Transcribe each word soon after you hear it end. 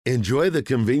Enjoy the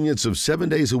convenience of 7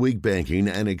 days a week banking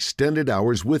and extended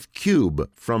hours with Cube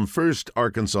from First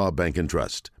Arkansas Bank and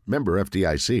Trust. Member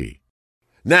FDIC.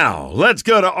 Now, let's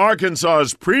go to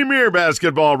Arkansas's premier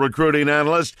basketball recruiting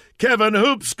analyst, Kevin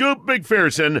Hoopscoop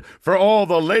McPherson, for all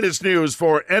the latest news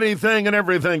for anything and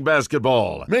everything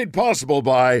basketball. Made possible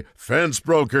by Fence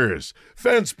Brokers.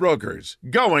 Fence Brokers,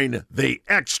 going the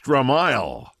extra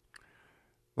mile.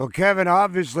 Well, Kevin,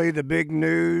 obviously the big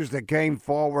news that came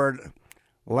forward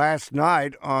last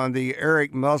night on the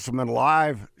Eric Musselman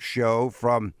live show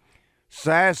from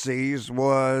Sassy's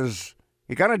was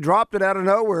he kind of dropped it out of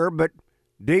nowhere, but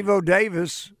Devo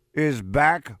Davis is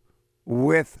back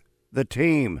with the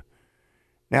team.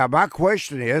 Now, my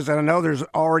question is, and I know there's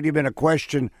already been a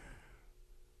question,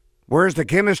 where's the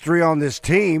chemistry on this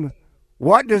team?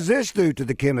 What does this do to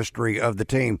the chemistry of the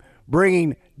team,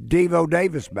 bringing Devo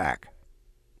Davis back?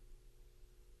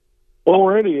 Well,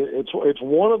 Randy, it's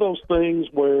one of those things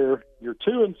where you're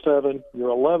 2-7, you're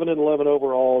 11-11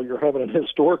 overall, you're having a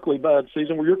historically bad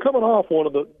season where you're coming off one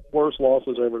of the worst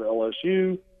losses ever to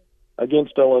LSU.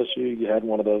 Against LSU, you had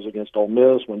one of those against Ole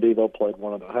Miss when Devo played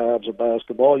one of the halves of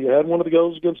basketball. You had one of the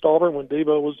goals against Auburn when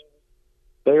Devo was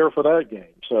there for that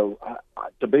game. So,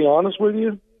 to be honest with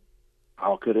you,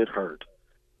 how could it hurt?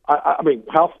 I mean,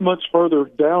 how much further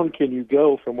down can you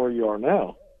go from where you are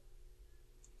now?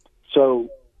 So,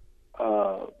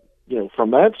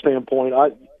 from that standpoint,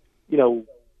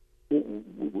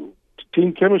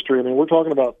 team chemistry, I mean, we're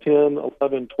talking about 10,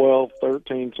 11, 12,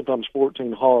 13, sometimes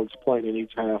 14 hogs playing in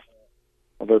each half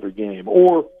of every game.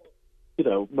 Or,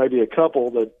 maybe a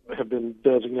couple that have been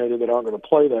designated that aren't going to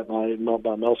play that night, not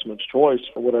by Musselman's choice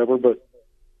or whatever. But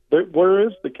where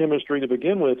is the chemistry to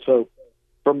begin with? So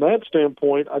from that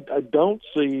standpoint, I don't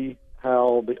see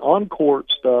how the on-court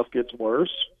stuff gets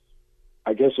worse.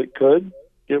 I guess it could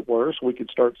get worse. We could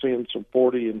start seeing some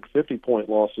 40 and 50-point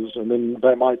losses, and then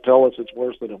that might tell us it's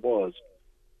worse than it was.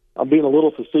 I'm being a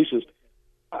little facetious.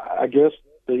 I guess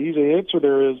the easy answer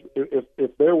there is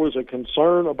if there was a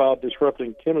concern about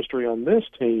disrupting chemistry on this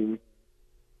team,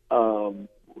 you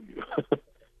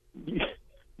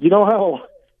know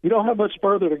how much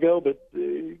further to go, but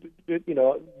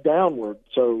downward.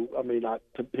 So I mean,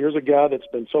 here's a guy that's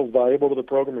been so valuable to the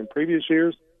program in previous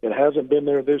years. It hasn't been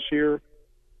there this year.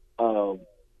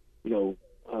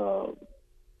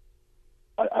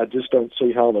 I just don't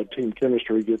see how the team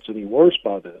chemistry gets any worse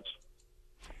by this.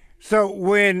 So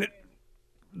when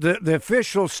the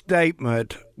official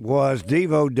statement was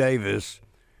Devo Davis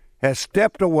has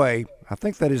stepped away, I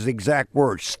think that is the exact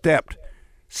word, stepped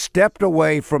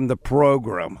away from the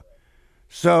program.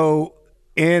 So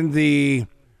in the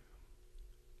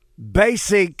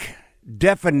basic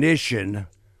definition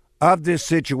of this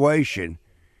situation,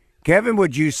 Kevin,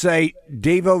 would you say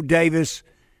Devo Davis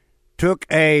took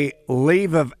a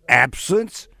leave of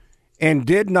absence and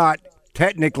did not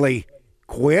technically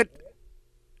quit?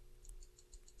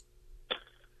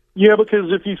 Yeah,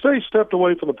 because if you say stepped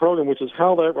away from the program, which is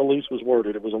how that release was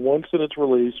worded, it was a one-sentence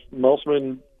release.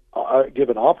 Musselman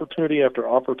given opportunity after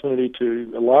opportunity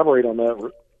to elaborate on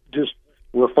that, just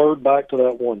referred back to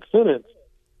that one sentence.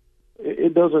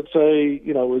 It doesn't say,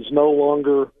 is no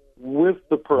longer with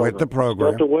the program. With the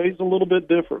program. Stepped away is a little bit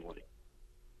differently.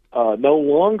 No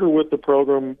longer with the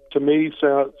program, to me,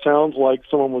 sounds like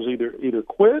someone was either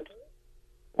quit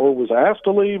or was asked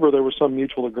to leave or there was some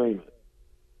mutual agreement.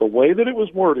 The way that it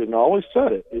was worded, and I always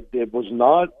said it did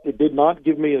not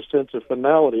give me a sense of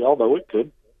finality, although it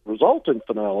could result in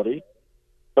finality.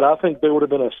 But I think there would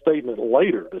have been a statement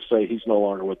later to say he's no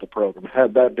longer with the program,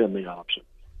 had that been the option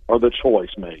or the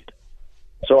choice made.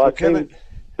 So I think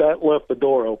that left the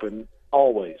door open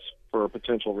always for a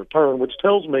potential return, which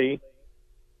tells me,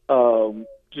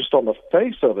 just on the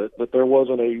face of it, that there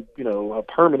wasn't a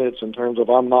permanence in terms of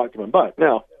I'm not coming back.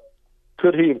 Now,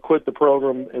 could he have quit the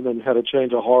program and then had a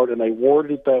change of heart and they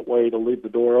worded it that way to leave the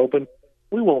door open?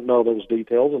 We won't know those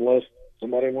details unless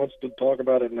somebody wants to talk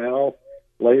about it now,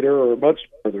 later, or much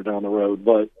further down the road.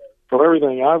 But from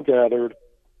everything I've gathered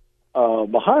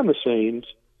behind the scenes,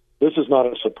 this is not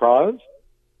a surprise.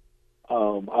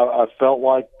 I felt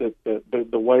like that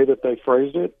the way that they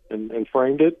phrased it and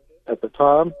framed it at the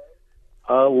time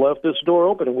left this door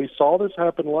open, and we saw this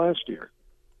happen last year.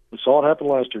 We saw it happen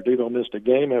last year. Devo missed a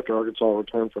game after Arkansas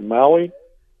returned from Maui.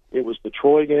 It was the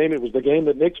Troy game. It was the game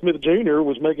that Nick Smith Jr.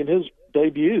 was making his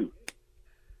debut.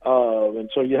 And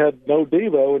so you had no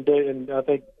Devo, and I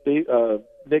think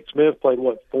Nick Smith played,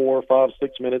 4, 5,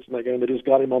 6 minutes in that game. They just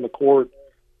got him on the court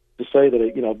to say that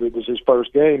it was his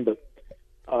first game, but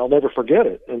I'll never forget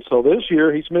it. And so this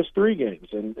year he's missed 3 games.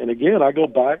 And again, I go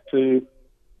back to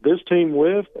this team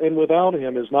with and without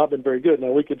him has not been very good.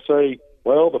 Now we could say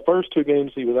Well, the first 2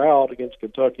 games he was out against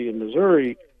Kentucky and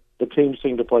Missouri, the team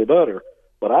seemed to play better.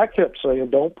 But I kept saying,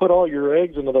 don't put all your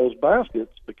eggs into those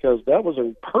baskets, because that was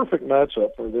a perfect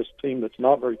matchup for this team that's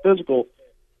not very physical,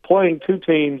 playing 2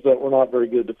 teams that were not very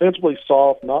good defensively,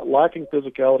 soft, not lacking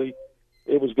physicality.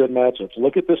 It was good matchups.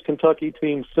 Look at this Kentucky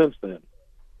team since then.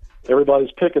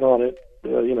 Everybody's picking on it,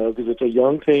 because it's a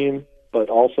young team, but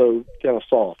also kind of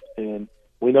soft. And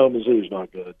we know Mizzou's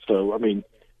not good. So, I mean,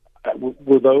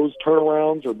 were those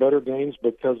turnarounds or better games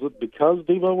because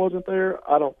Devo wasn't there?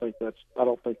 I don't think that's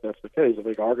the case. I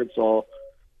think Arkansas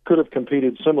could have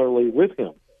competed similarly with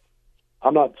him.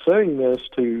 I'm not saying this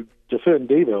to defend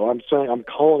Devo. I'm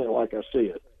calling it like I see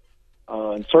it.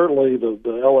 And certainly the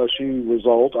LSU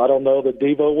result, I don't know that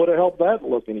Devo would have helped that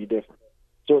look any different.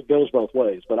 So it goes both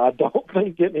ways. But I don't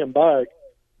think getting him back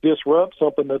disrupts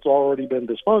something that's already been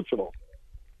dysfunctional.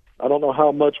 I don't know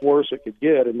how much worse it could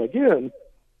get. And again,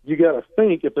 you got to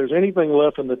think if there's anything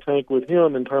left in the tank with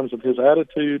him in terms of his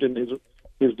attitude and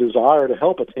his desire to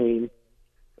help a team,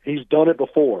 he's done it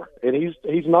before. And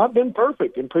he's not been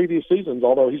perfect in previous seasons,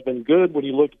 although he's been good when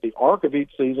you look at the arc of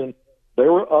each season.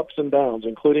 There were ups and downs,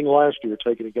 including last year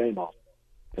taking a game off.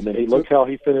 And then look how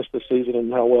he finished the season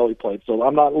and how well he played. So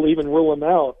I'm not ruling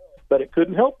out that it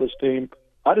couldn't help this team.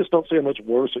 I just don't see how much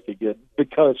worse it could get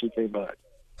because he came back.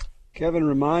 Kevin,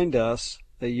 remind us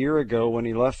a year ago when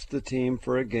he left the team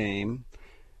for a game,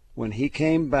 when he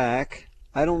came back,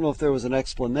 I don't know if there was an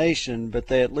explanation, but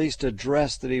they at least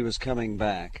addressed that he was coming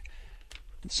back.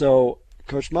 So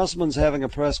Coach Musselman's having a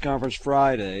press conference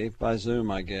Friday by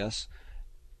Zoom, I guess.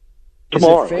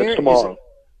 Tomorrow. Is it fair? It's tomorrow.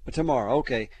 Tomorrow,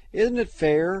 okay. Isn't it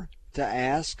fair to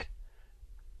ask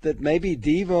that maybe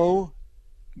Devo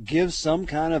gives some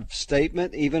kind of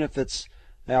statement, even if it's,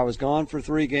 hey, I was gone for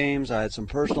 3 games, I had some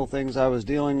personal things I was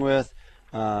dealing with,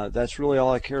 that's really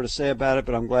all I care to say about it,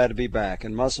 but I'm glad to be back.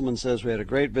 And Musselman says we had a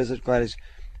great visit.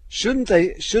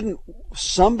 Shouldn't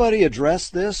somebody address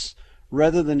this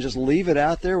rather than just leave it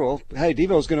out there? Well, hey,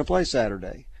 Devo's going to play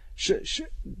Saturday.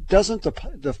 Doesn't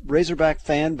the Razorback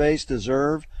fan base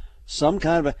deserve some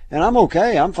kind of and I'm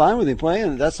okay, I'm fine with him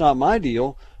playing, that's not my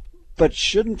deal, but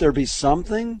shouldn't there be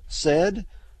something said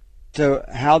to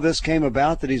how this came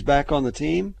about that he's back on the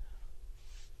team?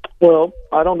 Well,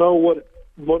 I don't know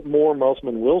what more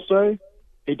Musselman will say.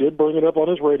 He did bring it up on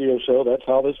his radio show. That's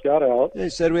how this got out. He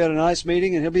said we had a nice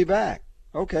meeting and he'll be back.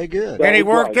 Okay, good. And he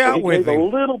worked out he with gave him. A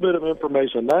little bit of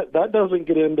information. That doesn't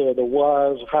get into the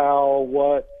whys, how,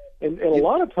 what. And a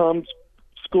lot of times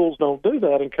schools don't do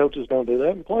that, and coaches don't do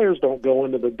that, and players don't go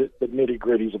into the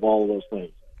nitty-gritties of all of those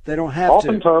things. They don't have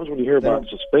Oftentimes when you hear about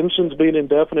suspensions being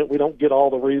indefinite, we don't get all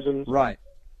the reasons. Right.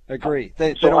 Agree.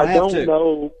 They so don't I have don't to.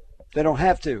 know. They don't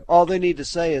have to. All they need to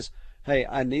say is, hey,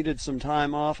 I needed some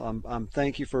time off. I'm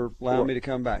thank you for allowing me to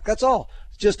come back. That's all.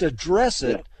 Just address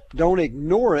it. Yeah. Don't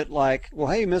ignore it like, well,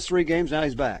 hey, he missed 3 games, now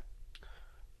he's back.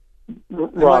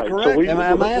 Right. Am I correct?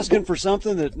 Am I asking for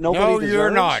something that nobody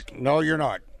deserves? No, you're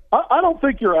not. I don't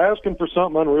think you're asking for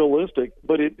something unrealistic,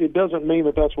 but it doesn't mean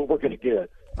that that's what we're going to get.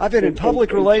 I've been in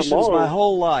public relations my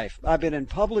whole life.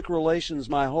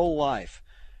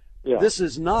 Yeah. This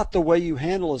is not the way you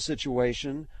handle a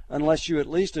situation unless you at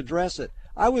least address it.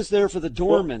 I was there for the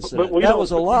dorm incident. That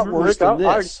was a lot worse than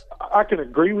this. I can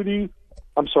agree with you.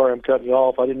 I'm sorry I'm cutting you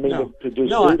off. I didn't mean to just do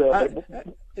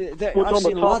that. What's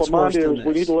on the top of mind is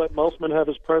we need to let Musselman have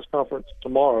his press conference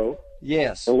tomorrow.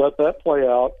 Yes. And let that play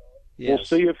out. Yes. We'll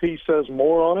see if he says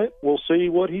more on it. We'll see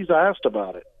what he's asked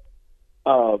about it.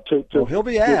 He'll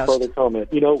be asked. Further comment.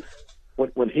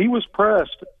 When he was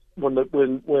pressed,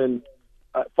 when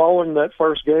following that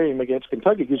first game against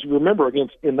Kentucky, because you remember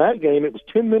in that game it was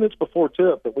 10 minutes before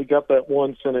tip that we got that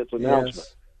one sentence announcement.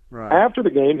 Yes. Right. After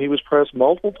the game, he was pressed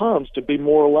multiple times to be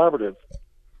more elaborative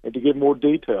and to give more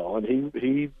detail, and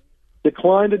he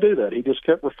declined to do that. He just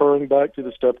kept referring back to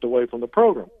the stepped away from the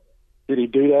program. Did he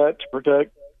do that to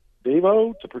protect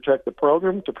Devo, to protect the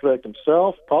program, to protect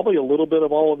himself? Probably a little bit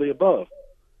of all of the above.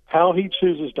 How he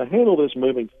chooses to handle this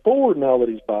moving forward now that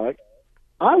he's back,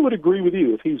 I would agree with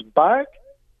you. If he's back,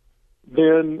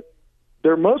 then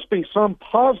there must be some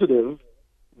positive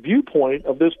viewpoint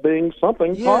of this being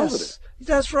something positive.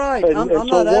 That's right. And I'm so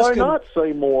not why asking... not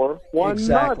say more? Why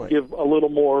not give a little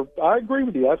more? I agree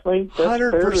with you. I think that's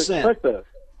 100%. Fair to expect that.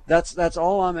 That's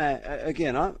all I'm at.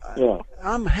 Again,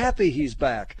 I'm happy he's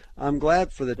back. I'm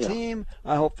glad for the team.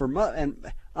 I hope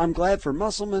and I'm glad for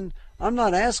Musselman. I'm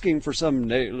not asking for some,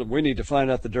 we need to find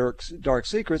out the dark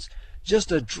secrets.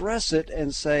 Just address it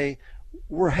and say,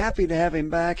 we're happy to have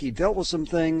him back. He dealt with some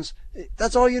things.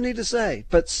 That's all you need to say.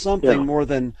 But something more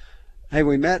than, hey,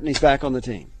 we met and he's back on the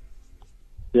team.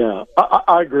 Yeah,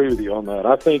 I agree with you on that.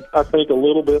 I think a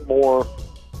little bit more,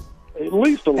 at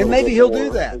least a little bit more. And maybe he'll do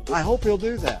that. I hope he'll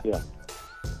do that. Yeah.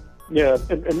 Yeah,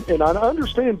 and I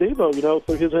understand Devo,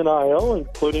 through his NIL,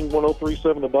 including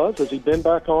 103.7 The Buzz. Has he been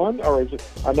back on? Or is it,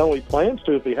 I know he plans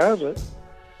to if he hasn't.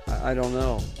 I don't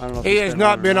know. If he has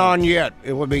not been on yet.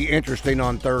 It will be interesting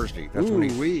on Thursday. That's when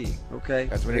he okay.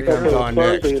 That's when he comes on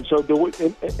Thursday. next. And so,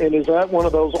 and is that one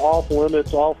of those off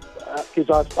limits? Because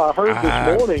I heard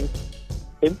this morning.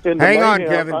 Hang on,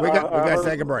 Kevin. We got to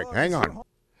take a break. Hang on.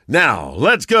 Now,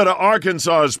 let's go to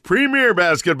Arkansas's premier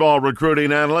basketball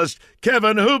recruiting analyst,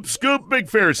 Kevin Hoopscoop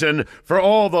McPherson, for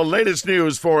all the latest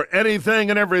news for anything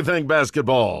and everything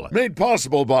basketball. Made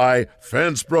possible by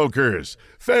Fence Brokers.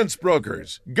 Fence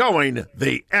Brokers, going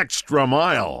the extra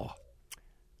mile.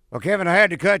 Well, Kevin, I had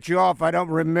to cut you off. I don't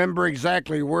remember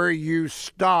exactly where you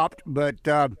stopped, but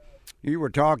you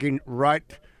were talking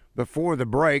right before the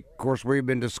break. Of course, we've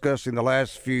been discussing the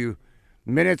last few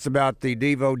minutes about the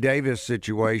Devo Davis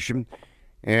situation,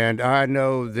 and I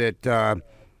know that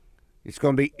it's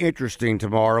going to be interesting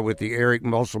tomorrow with the Eric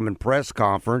Musselman press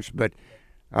conference, but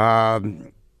I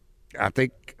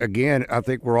think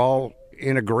we're all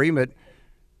in agreement.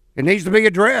 It needs to be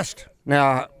addressed.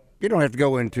 Now, you don't have to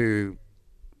go into,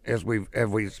 as we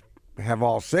have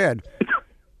all said,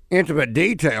 intimate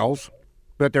details,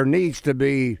 but there needs to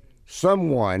be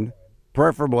someone,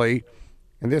 preferably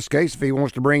in this case, if he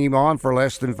wants to bring him on for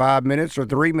less than 5 minutes or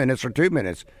 3 minutes or 2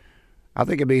 minutes, I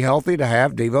think it'd be healthy to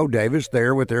have Devo Davis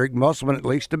there with Eric Musselman at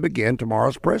least to begin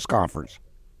tomorrow's press conference.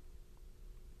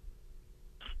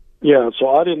 Yeah, so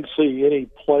I didn't see any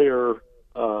player.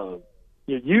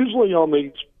 Usually on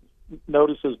these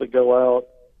notices that go out,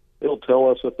 it'll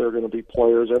tell us if they're going to be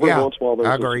players. Every once in a while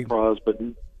there's a surprise, but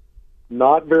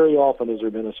not very often has there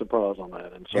been a surprise on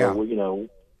that. And so,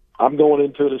 I'm going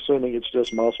into it assuming it's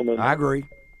just Musselman. I agree.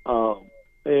 We'll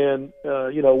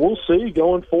see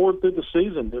going forward through the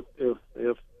season.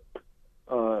 If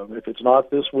it's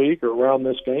not this week or around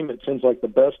this game, it seems like the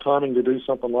best timing to do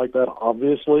something like that.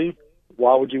 Obviously,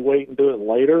 why would you wait and do it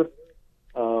later?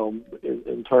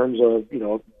 In terms of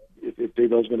if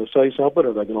Devo's going to say something,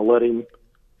 are they going to let him?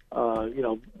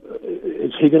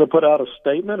 Is he going to put out a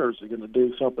statement, or is he going to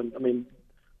do something? I mean,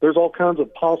 there's all kinds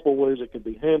of possible ways it could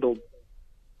be handled.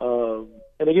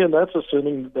 And again, that's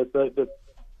assuming that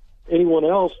anyone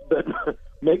else that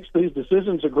makes these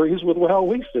decisions agrees with how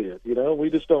we see it. We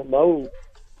just don't know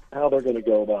how they're going to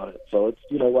go about it. So it's,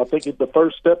 I think the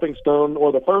first stepping stone,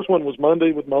 or the first one was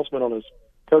Monday with Musselman on his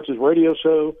coach's radio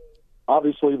show.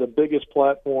 Obviously, the biggest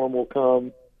platform will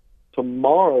come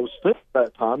tomorrow at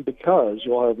that time because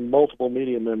you'll have multiple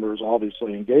media members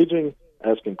obviously engaging,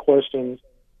 asking questions.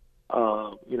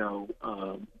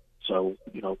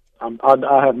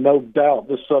 I have no doubt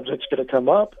this subject's going to come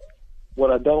up.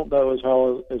 What I don't know is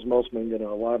how is Musselman going to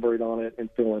elaborate on it and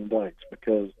fill in blanks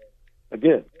because,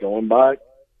 again, going back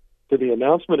to the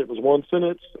announcement, it was one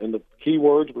sentence, and the key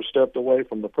words were stepped away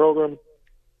from the program.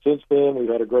 Since then, we've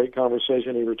had a great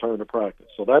conversation. He returned to practice.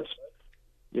 So that's,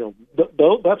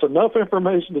 that's enough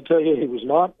information to tell you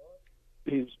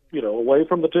he's away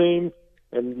from the team,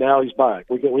 and now he's back.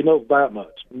 We know that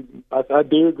much. I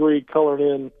do agree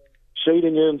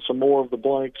shading in some more of the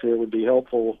blanks here would be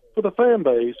helpful for the fan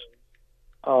base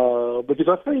because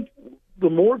I think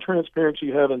the more transparency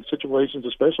you have in situations,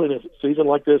 especially in a season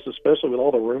like this, especially with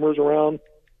all the rumors around,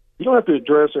 you don't have to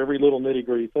address every little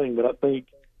nitty-gritty thing, but I think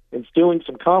instilling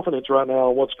some confidence right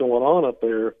now in what's going on up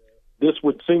there, this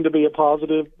would seem to be a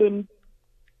positive, then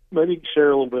maybe share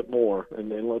a little bit more,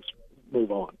 and then let's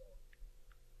move on.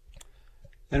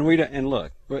 And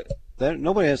look,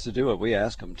 nobody has to do it. We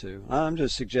ask them to. I'm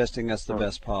just suggesting that's the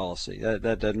best policy.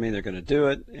 That doesn't mean they're going to do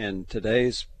it. And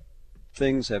today's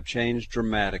things have changed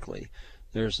dramatically.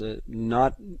 There's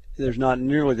not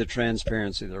nearly the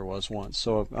transparency there was once.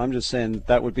 So I'm just saying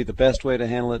that would be the best way to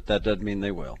handle it. That doesn't mean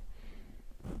they will.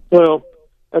 Well,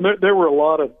 and there were a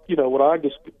lot of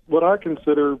what I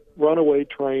consider runaway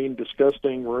train,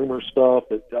 disgusting rumor stuff.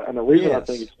 And the reason I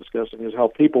think it's disgusting is how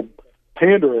people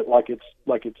pander it like it's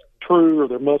true or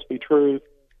there must be truth,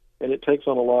 and it takes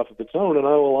on a life of its own. And I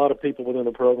know a lot of people within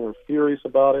the program are furious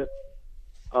about it.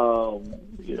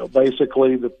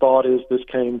 Basically the thought is this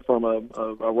came from a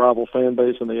rival fan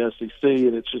base in the SEC,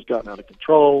 and it's just gotten out of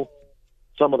control.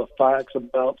 Some of the facts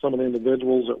about some of the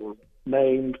individuals that were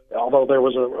named, although there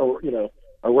was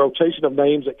a rotation of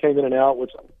names that came in and out,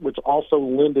 which also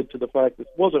lended to the fact that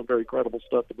it wasn't very credible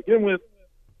stuff to begin with.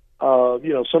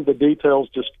 Some of the details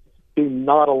just do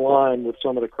not align with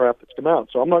some of the crap that's come out.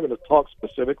 So I'm not going to talk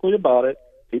specifically about it.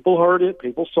 People heard it,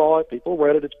 people saw it, people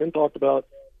read it, it's been talked about.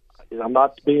 I'm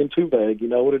not being too vague, you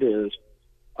know what it is.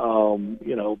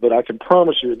 But I can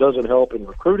promise you it doesn't help in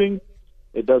recruiting.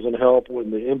 It doesn't help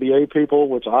when the NBA people,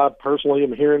 which I personally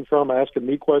am hearing from, asking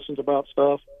me questions about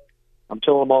stuff. I'm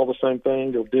telling them all the same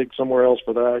thing. Go dig somewhere else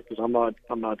for that because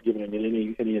I'm not giving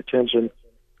it any attention.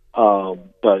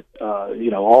 But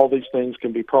all these things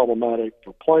can be problematic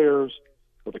for players,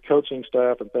 for the coaching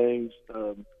staff, and things,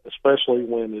 especially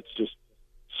when it's just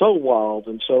so wild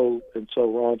and so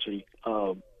raunchy.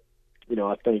 I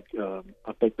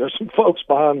think there's some folks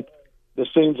behind the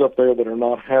scenes up there that are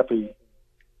not happy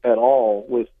at all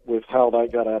with how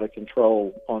that got out of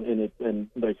control and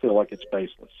they feel like it's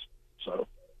baseless. So.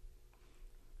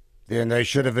 Then they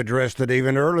should have addressed it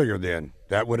even earlier. Then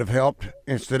that would have helped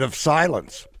instead of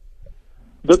silence.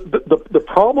 The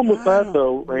problem with that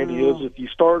though, Randy, is if you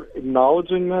start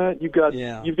acknowledging that, you've got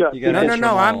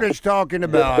no. I'm just talking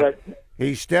about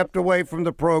he stepped away from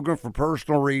the program for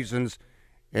personal reasons,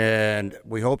 and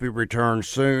we hope he returns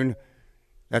soon.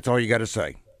 That's all you got to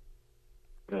say.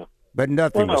 Yeah. But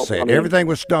nothing was said. Everything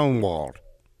was stonewalled.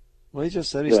 Well, he just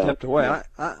said he stepped away. Yeah.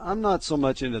 I'm not so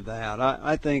much into that.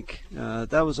 I think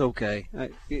that was okay.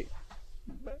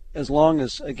 As long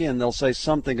as, again, they'll say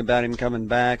something about him coming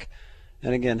back.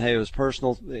 And again, hey, it was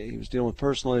personal. He was dealing with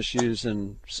personal issues,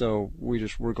 and so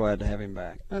we're glad to have him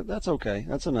back. That's okay.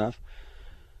 That's enough.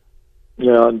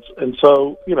 Yeah, and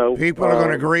so people are going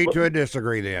to agree to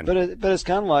disagree then. But it's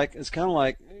kind of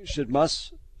like should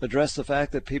Muss address the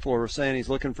fact that people are saying he's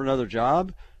looking for another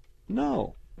job?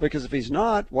 No, because if he's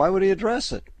not, why would he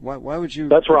address it? Why would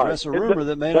you address a rumor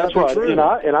that may not be true? And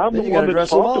I'm the one that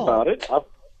talked about it.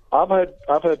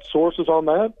 I've had sources on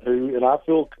that and I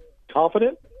feel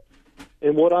confident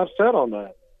in what I've said on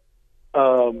that.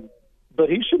 But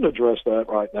he shouldn't address that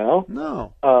right now.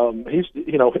 No. He's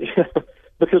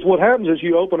because what happens is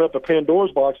you open up a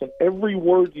Pandora's box, and every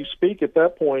word you speak at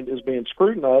that point is being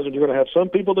scrutinized, and you're going to have some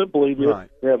people that believe you, right.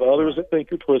 You have others that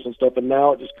think you're twisting stuff, and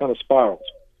now it just kind of spirals.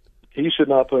 He should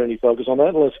not put any focus on that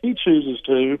unless he chooses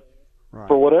to, right.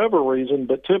 For whatever reason.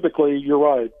 But typically, you're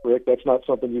right, Rick, that's not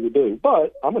something you would do.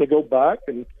 But I'm going to go back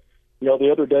and,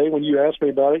 the other day when you asked me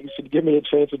about it, you said, give me a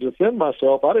chance to defend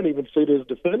myself. I didn't even see it as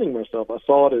defending myself. I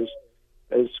saw it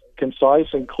as concise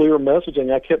and clear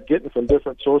messaging I kept getting from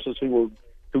different sources who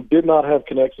did not have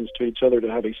connections to each other to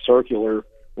have a circular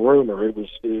rumor. It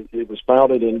was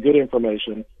founded in good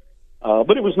information,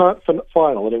 but it was not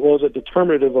final, and it wasn't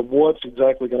determinative of what's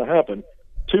exactly going to happen.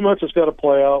 Too much has got to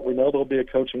play out. We know there'll be a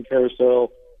coaching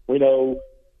carousel. We know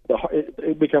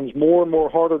it becomes more and more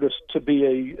harder to be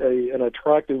an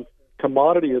attractive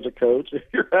commodity as a coach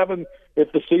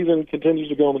if the season continues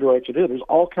to go in the direction it is. There's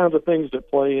all kinds of things that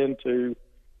play into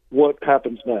what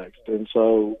happens next. And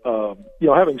so,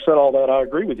 having said all that, I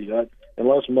agree with you.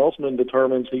 Unless Musselman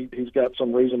determines he's got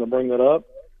some reason to bring that up,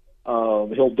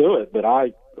 he'll do it. But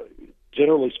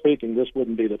generally speaking, this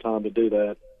wouldn't be the time to do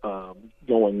that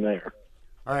going there.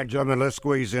 All right, gentlemen, let's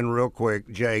squeeze in real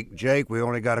quick. Jake, we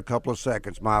only got a couple of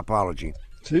seconds. My apology.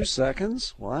 2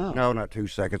 seconds? Wow. No, not 2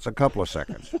 seconds. A couple of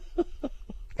seconds.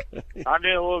 I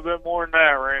need a little bit more than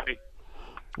that, Randy.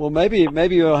 Well, maybe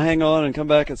you'll hang on and come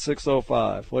back at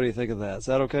 6:05. What do you think of that? Is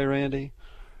that okay, Randy?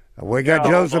 We got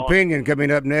Joe's opinion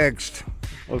coming up next.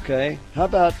 Okay. How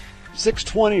about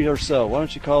 6:20 or so? Why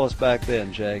don't you call us back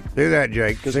then, Jake? Do that,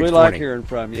 Jake. Because we like hearing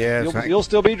from you. Yes, you'll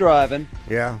still be driving.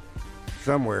 Yeah,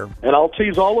 somewhere. And I'll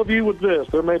tease all of you with this.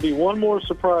 There may be one more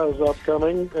surprise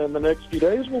upcoming in the next few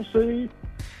days. We'll see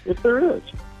if there is.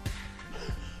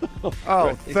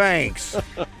 Oh, thanks.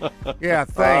 Yeah,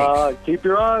 thanks. Keep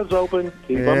your eyes open.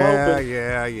 Keep them open.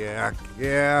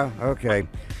 Yeah. Okay.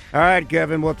 All right,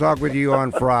 Kevin, we'll talk with you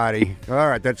on Friday. All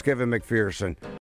right, that's Kevin McPherson.